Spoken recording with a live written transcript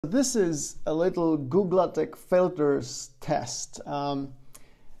This is a little Guglatech filters test.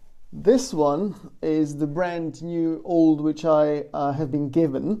 This one is the brand new old which I have been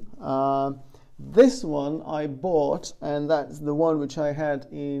given. This one I bought, and that's the one which I had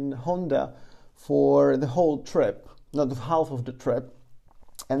in Honda for the whole trip, not half of the trip.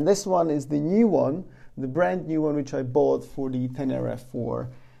 And this one is the new one, the brand new one which I bought for the Ténéré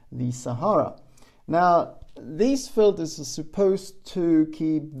for the Sahara. Now, these filters are supposed to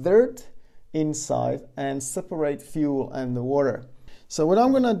keep dirt inside and separate fuel and the water. So what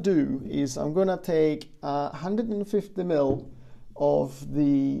I'm gonna do is I'm gonna take 150 ml of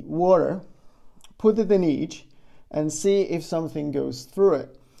the water, put it in each, and see if something goes through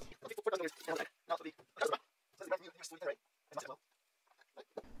it.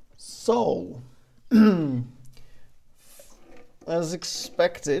 So, as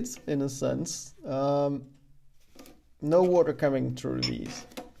expected, in a sense, no water coming through these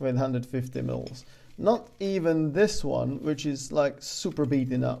with 150 mils. Not even this one, which is like super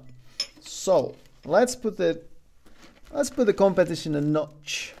beaten up. So let's put the competition a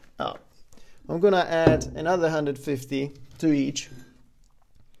notch up. I'm gonna add another 150 to each.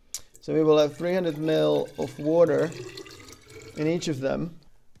 So we will have 300 ml of water in each of them.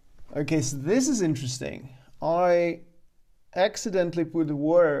 Okay, so this is interesting. I accidentally put the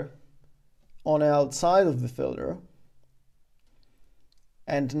water on the outside of the filter,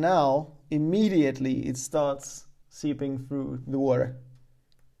 and now immediately it starts seeping through the water,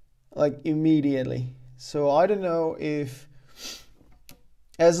 like immediately. So I don't know if,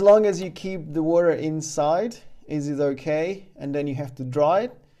 as long as you keep the water inside, is it okay and then you have to dry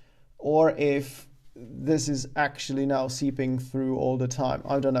it, or if this is actually now seeping through all the time.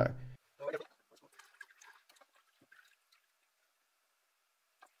 I don't know.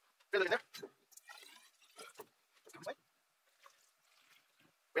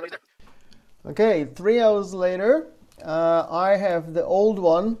 Okay, 3 hours later, I have the old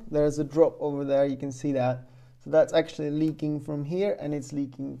one. There's a drop over there, you can see that. So that's actually leaking from here, and it's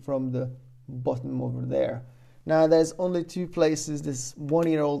leaking from the bottom over there. Now there's only two places this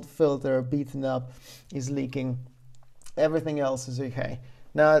 1-year-old filter beaten up is leaking. Everything else is okay.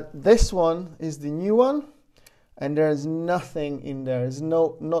 Now this one is the new one, and there's nothing in there. There's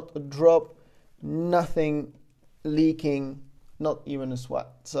not a drop, nothing leaking, not even a sweat.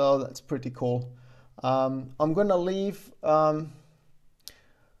 So that's pretty cool. I'm gonna leave the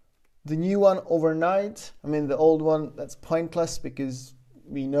new one overnight. I mean, the old one, that's pointless because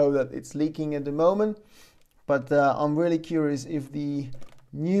we know that it's leaking at the moment. But I'm really curious if the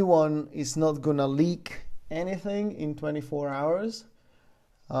new one is not gonna leak anything in 24 hours.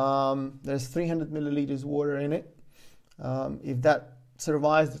 There's 300 milliliters water in it. If that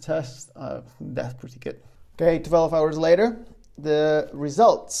survives the test, that's pretty good. Okay, 12 hours later, the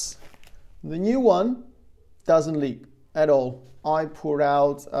results. The new one doesn't leak at all. I poured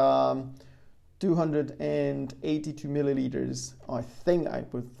out 282 milliliters. I think I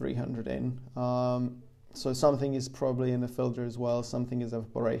put 300 in. So something is probably in the filter as well. Something is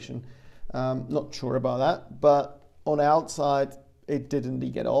evaporation. Not sure about that, but on the outside, it didn't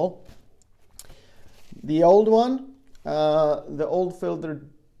leak at all. The old one, the old filter,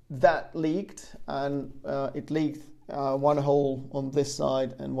 that leaked, and it leaked one hole on this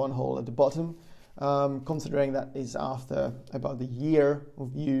side and one hole at the bottom. Considering that is after about a year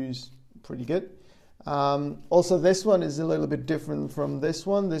of use, pretty good. Also, this one is a little bit different from this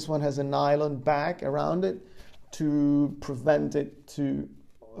one. This one has a nylon bag around it to prevent it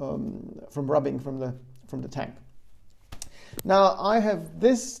from rubbing from the tank. Now I have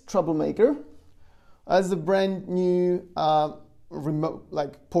this troublemaker as the brand new remote,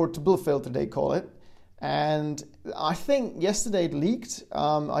 like portable filter they call it, and I think yesterday it leaked.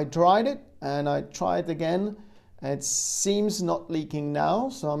 I dried it and I tried again. It seems not leaking now,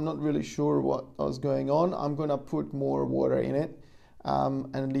 so I'm not really sure what was going on. I'm gonna put more water in it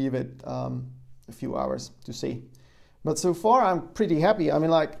and leave it a few hours to see. But so far I'm pretty happy. I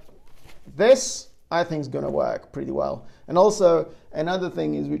mean, like, this I think is gonna work pretty well. And also another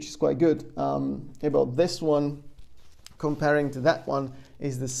thing is, which is quite good about this one comparing to that one,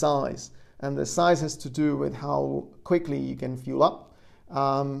 is the size. And the size has to do with how quickly you can fuel up.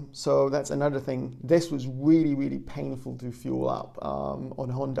 So that's another thing. This was really, really painful to fuel up on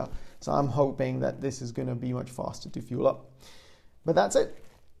Honda. So I'm hoping that this is going to be much faster to fuel up. But that's it.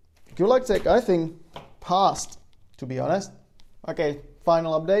 Guglatech, I think, passed, to be honest. Okay,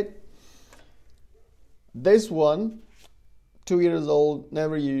 final update. This one, 2 years old,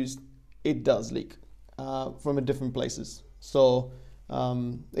 never used, it does leak from different places. So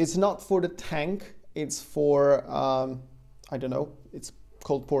it's not for the tank, it's for, I don't know, it's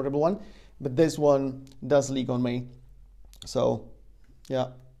cold portable one, but this one does leak on me. So yeah.